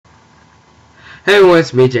Hey everyone,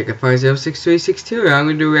 it's me, Jacob506362, and I'm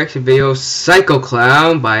going to do a reaction video, Psycho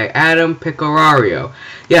Clown by Adam Picorario.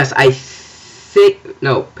 Yes,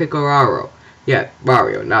 Picoraro. Yeah,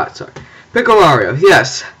 Mario, not, sorry. Picorario,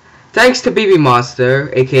 yes. Thanks to BB Monster,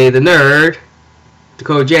 aka the Nerd,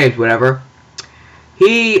 Dakota James, whatever,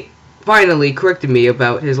 he finally corrected me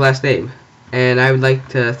about his last name. And I would like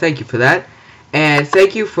to thank you for that. And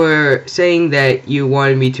thank you for saying that you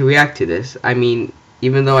wanted me to react to this. I mean,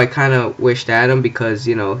 even though I kind of wished Adam, because,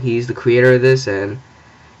 you know, he's the creator of this, and,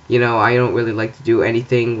 you know, I don't really like to do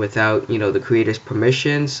anything without, you know, the creator's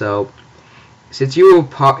permission. So, since you were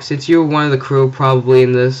one of the crew probably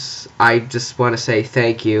in this, I just want to say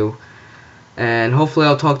thank you. And hopefully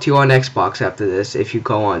I'll talk to you on Xbox after this, if you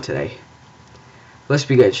go on today. Let's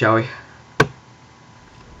begin, shall we?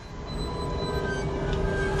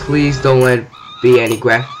 Please don't let it be any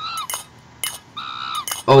graph.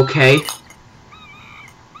 Okay.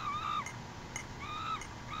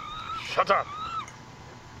 Shut up!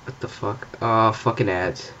 What the fuck? Oh, fucking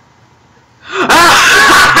ads.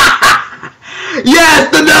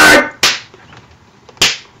 Yes, the nerd!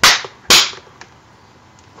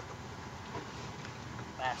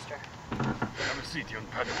 Master. Have a seat, young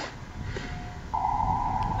Padawan.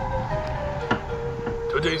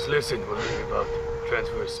 Today's lesson will be about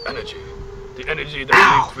transverse energy. The energy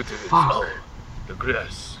that linked with it is all. The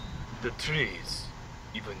grass, the trees,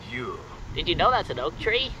 even you. Did you know that's an oak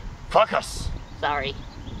tree? Fuck us! Sorry.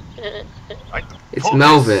 It's Focus.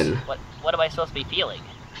 Melvin. What am I supposed to be feeling?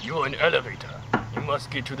 You're an elevator. You must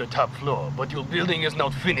get to the top floor, but your building is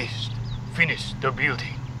not finished. Finish the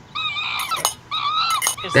building.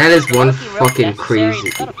 That is one monkey rope fucking necessary? crazy.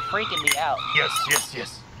 It's kind of freaking me out.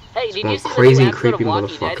 Yes. Hey, did One you see crazy this and creepy episode of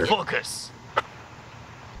Walking Dead? motherfucker. Focus!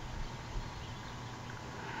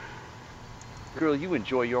 Girl, you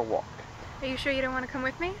enjoy your walk. Are you sure you don't want to come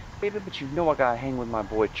with me? Baby, but you know I gotta hang with my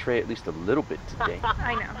boy Trey at least a little bit today.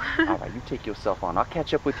 I know. Alright, you take yourself on. I'll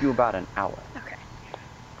catch up with you in about an hour. Okay.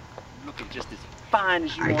 Looking just as fine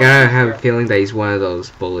as you I want. gotta have a feeling that he's one of those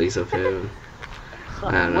bullies of him. I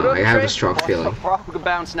don't know, I have a strong feeling. We can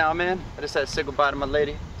bounce now, man. I just had to say goodbye to my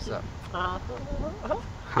lady. What's up?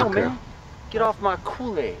 Hot girl. Get off my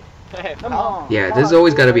Kool-Aid. Come on. Yeah, there's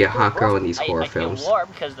always gotta be a hot girl in these horror I feel films. warm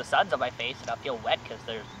because the sun's on my face, and I feel wet because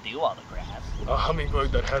there's dew on the grass. A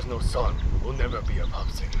hummingbird that has no sun will never be a pop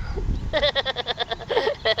singer.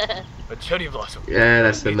 A cherry blossom. Yeah,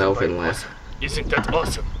 that's the eaten Melvin by laugh. blossom. Isn't that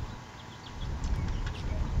awesome?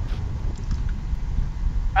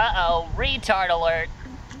 Uh-oh, retard alert.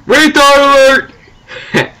 Retard alert!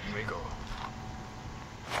 Here we go.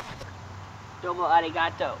 Domo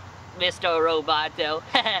arigato, Mr. Roboto.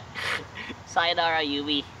 Sayonara,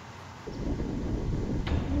 Yumi.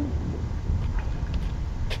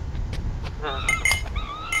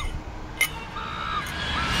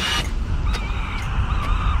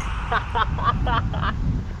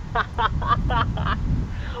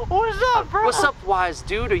 What's up, bro? What's up, wise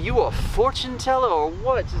dude? Are you a fortune teller or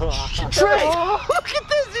what? Trey! Look at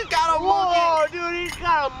this! He's got a monkey! Whoa, dude, he's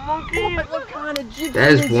got a monkey. What kind of gypsy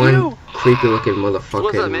That is one you? creepy looking What's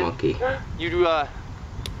motherfucking up, man? monkey. You do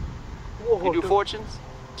fortunes?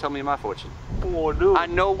 Tell me my fortune. Whoa, dude. I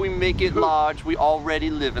know we make it large, we already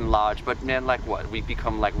live in large, but man, like what? We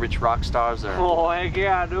become like rich rock stars or? Oh, heck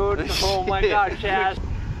yeah, dude. Oh my god, Chaz.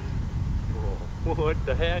 What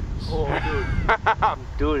the heck? Oh,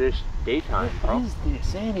 dude. Dude, it's daytime, bro. What is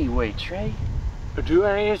this anyway, Trey? Dude,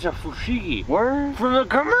 I think it's a fushigi. Word? From the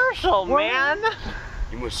commercial, man.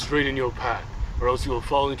 You must straighten your path, or else you will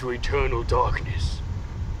fall into eternal darkness.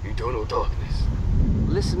 Eternal darkness.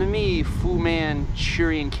 Listen to me, Fu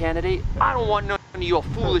Manchurian candidate. I don't want none of your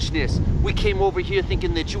foolishness. We came over here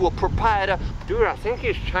thinking that you a proprietor. Dude, I think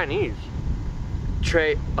he's Chinese.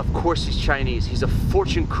 Trey, of course he's Chinese. He's a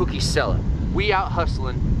fortune cookie seller. We out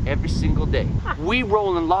hustling every single day. We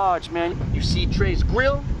rolling large, man. You see Trey's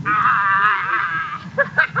grill?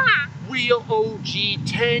 Real OG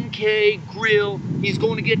 10K grill. He's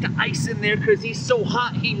going to get the ice in there because he's so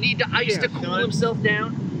hot he need the ice to cool himself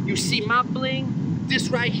down. You see my bling? This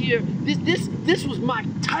right here. This was Mike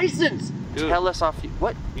Tyson's. Dude. Tell us off.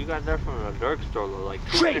 What? You got that from a drugstore like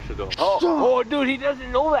 2 Trey, minutes ago. stop. Oh, dude, he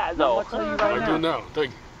doesn't know that though. I'll tell you right I do now.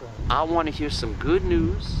 Thank you. I want to hear some good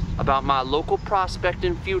news about my local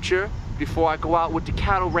prospecting future before I go out with the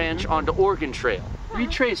cattle ranch on the Oregon Trail.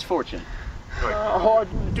 Read Trey's fortune. Oh,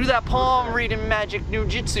 Do that palm reading magic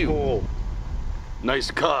ninjutsu. oh.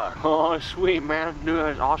 Nice car. Oh, sweet, man. Dude,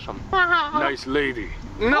 that's awesome. Nice lady.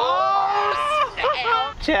 No!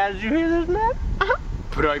 Chaz, you hear this, man?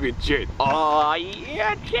 Private jet. Oh,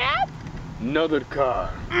 yeah, Chaz. Another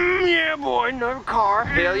car. Yeah, boy, another car.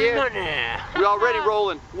 Hell yeah. We already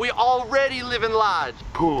rolling. We already living large.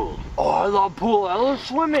 Pool. Oh, I love pool. I love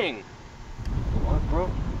swimming. What, bro?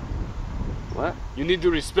 What? You need to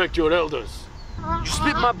respect your elders. You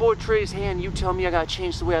spit my boy Trey's hand, you tell me I gotta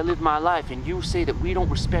change the way I live my life, and you say that we don't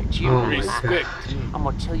respect you. Oh my Respect. I'm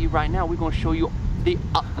gonna tell you right now, we're gonna show you the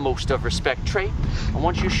utmost of respect, Trey. I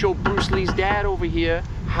want you to show Bruce Lee's dad over here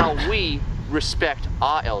how we respect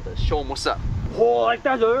our elders. Show him what's up. Oh, like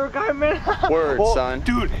that other guy, man. Word, Oh, son.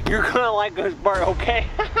 Dude, you're gonna like this part, okay?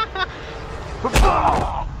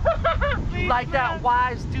 You like that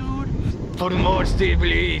wise dude? För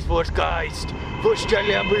målstivlis, vårt geist.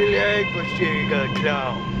 Förställa belägg, förstärka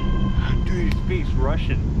clown. Dude, he speaks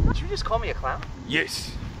Russian. Did you just call me a clown?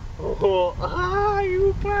 Yes. Oh,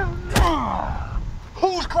 you clown.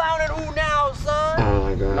 Who's clowning who now, son? Oh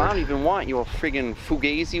my god. I don't even want your friggin'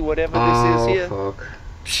 fugazi, whatever Oh this is here. fuck.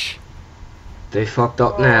 They fucked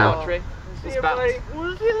up now. Trey, let's Yeah, bounce. buddy.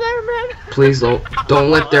 We'll see you later, man. Please don't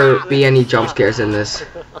let there be any jump scares in this.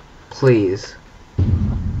 Please.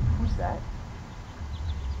 Who's that?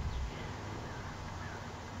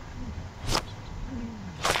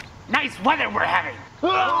 Nice weather we're having.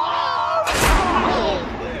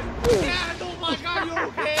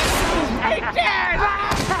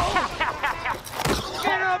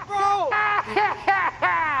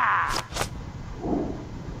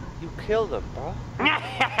 You killed him, bro.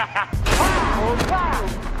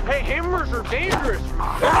 Hey, hammers are dangerous.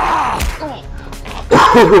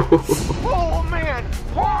 Oh, man.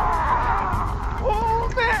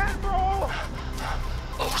 Oh, man, bro.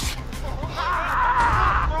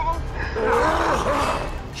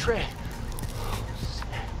 Trey.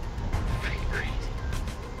 Freaking crazy.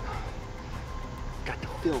 Got to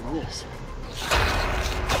film this.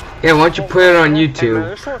 Yeah, why don't you put it on Hey, man, YouTube?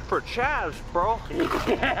 this one's for Chaz, bro.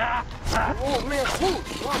 Oh, man.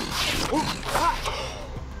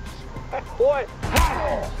 Boy.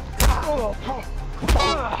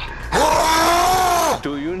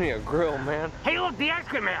 Dude, you need a grill, man. Hey, look, the ice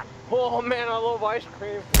cream man. Oh, man, I love ice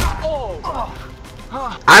cream. Oh.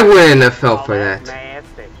 I wouldn't have felt for that.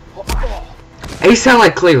 Nasty. Hey, you sound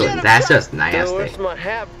like Cleveland. That's just Dude, nasty. where's my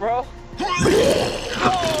hat, bro?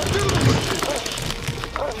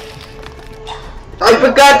 I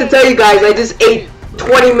forgot to tell you guys, I just ate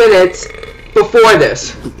 20 minutes before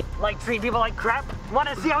this. Like treat people like crap?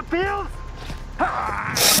 Wanna see how it feels?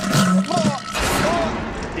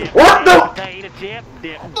 What the? Potato chip,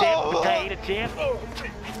 dip, potato chip.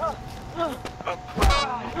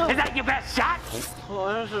 Is that your best shot?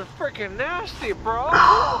 Oh, this is freaking nasty, bro.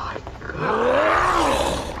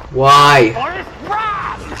 Why? Forrest,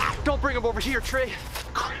 run! Don't bring him over here, Trey.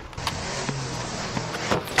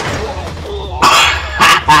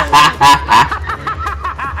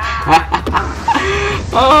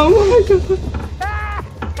 Oh my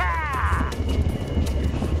god.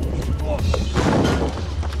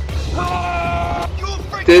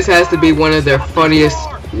 This has to be one of their funniest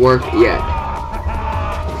work yet.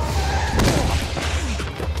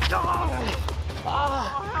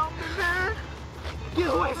 Get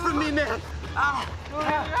away from me, man.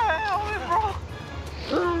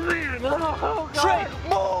 Oh man, oh god. Trey,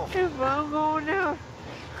 move. If I'm going down,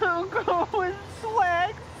 I'm going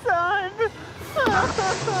swag, son.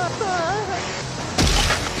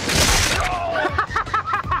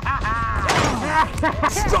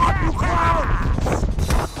 Stop, you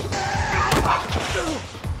clown!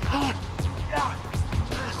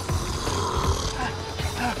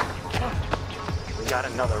 We got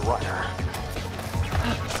another runner.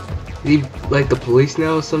 He like the police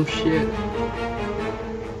now or some shit?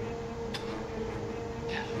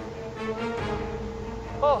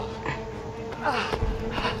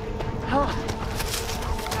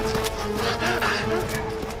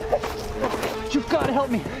 You've got to help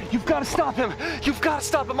me. You've got to stop him. You've got to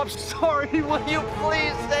stop him. I'm sorry. Will you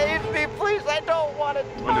please save me? Please, I don't want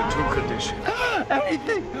to. Under two conditions.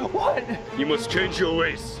 Anything? What? You must change your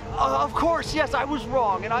ways. Of course, yes, I was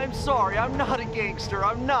wrong, and I'm sorry. I'm not a gangster.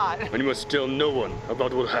 I'm not. And you must tell no one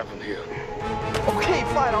about what happened here. Okay,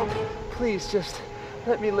 fine. Please, just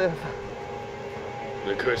let me live.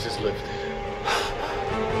 The curse is lifted.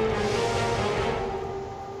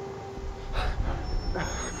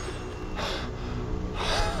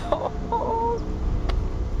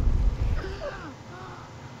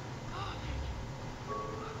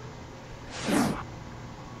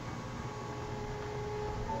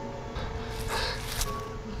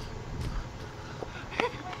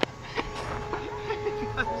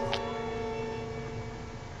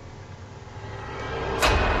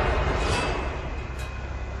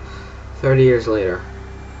 "30 years later."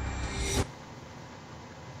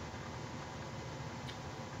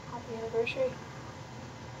 The anniversary.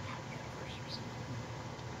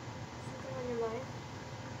 Something on your mind?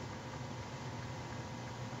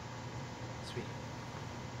 Sweetie,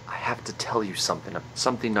 I have to tell you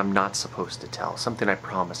something I'm not supposed to tell, something I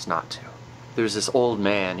promised not to. There's this old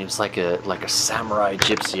man, he was like a samurai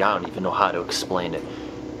gypsy, I don't even know how to explain it.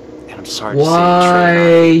 And I'm sorry to say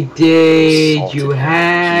Why did you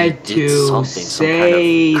had to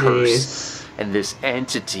say this? And this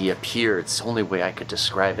entity appeared. It's the only way I could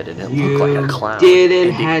describe it, and it You looked like a clown. didn't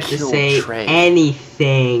and have to killed say Trey.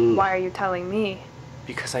 anything. Why are you telling me?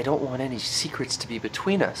 Because I don't want any secrets to be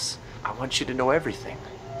between us. I want you to know everything.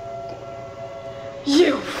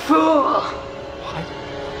 You fool! What?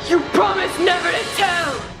 You promised never to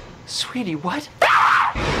tell! Sweetie, what?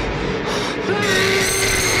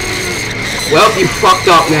 Well, you fucked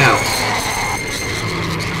up now.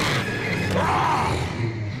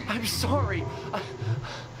 I'm sorry.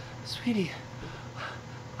 Sweetie,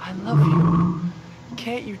 I love you.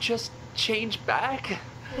 Can't you just change back?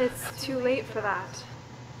 It's too late for that.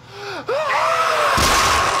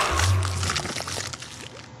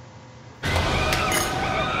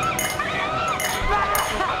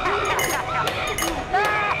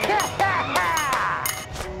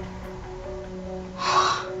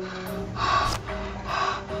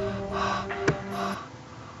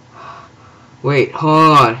 Wait,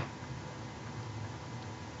 hold on.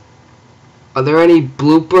 Are there any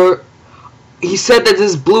blooper? He said that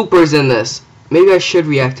there's bloopers in this. Maybe I should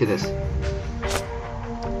react to this.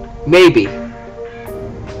 Maybe.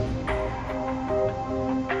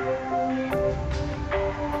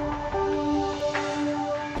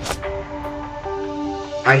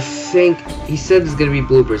 I think he said there's gonna be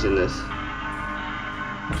bloopers in this.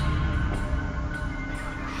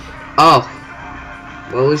 Oh.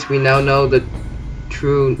 Well, at least we now know the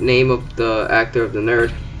true name of the actor of the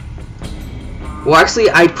nerd. Well, actually,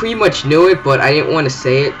 I pretty much knew it, but I didn't want to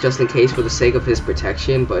say it just in case for the sake of his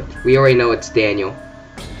protection, but we already know it's Daniel.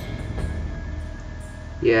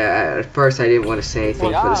 Yeah, at first I didn't want to say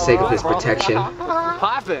anything for the sake of his protection.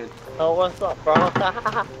 Poppin'. Oh, what's up, bro?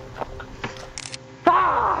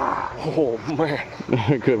 Oh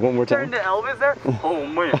man. Good. One more time. Turn to Elvis there. Oh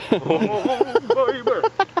man. Oh baby.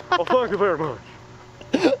 Oh, thank you very much.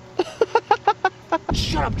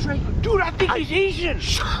 Shut up, Trey. Dude, I think he's Asian.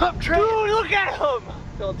 Shut up, Trey. Dude, look at him.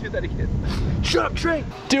 Don't do that again. Shut up, Trey.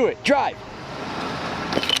 Do it. Drive.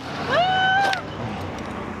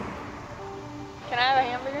 Can I have a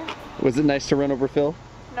hamburger? Was it nice to run over Phil?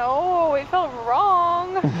 No, it felt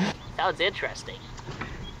wrong. Sounds interesting.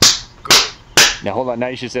 Now hold on. Now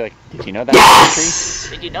you should say like, did you know that was a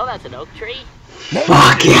tree? Did you know that's an oak tree?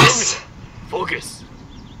 Fuck yes! Focus.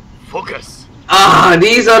 Focus. Ah,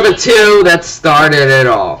 these are the two that started it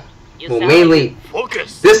all. You Well, sound mainly,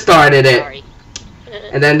 Focus. this started it, Sorry.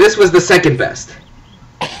 and then this was the second best.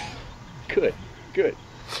 Good. Good.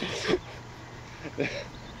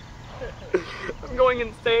 I'm going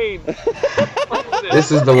insane.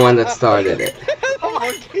 This is the one that started it.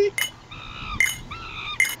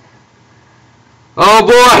 Oh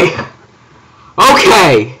boy!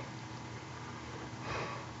 Okay!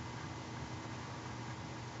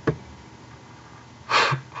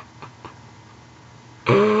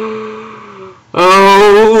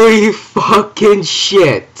 Holy fucking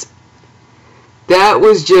shit. That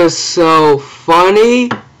was just so funny,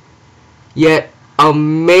 yet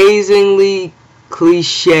amazingly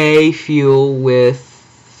cliche fuel with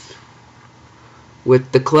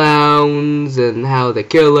the clowns and how they're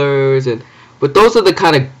killers, but those are the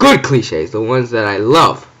kind of good cliches, the ones that I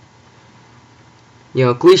love. You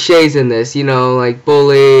know, cliches in this, you know, like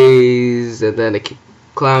bullies, and then the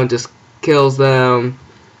clown just kills them.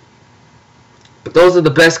 But those are the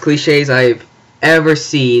best cliches I've ever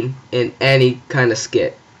seen in any kind of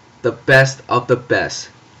skit. The best of the best.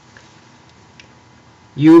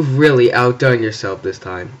 You've really outdone yourself this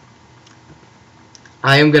time.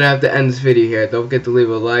 I am going to have to end this video here. Don't forget to leave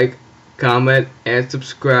a like, comment, and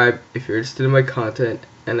subscribe if you're interested in my content.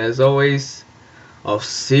 And as always, I'll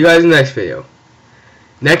see you guys in the next video.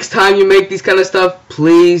 Next time you make these kind of stuff,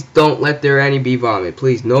 please don't let there any be vomit.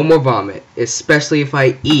 Please, no more vomit. Especially if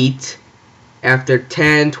I eat after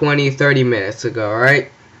 10, 20, 30 minutes ago,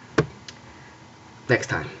 alright? Next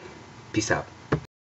time. Peace out.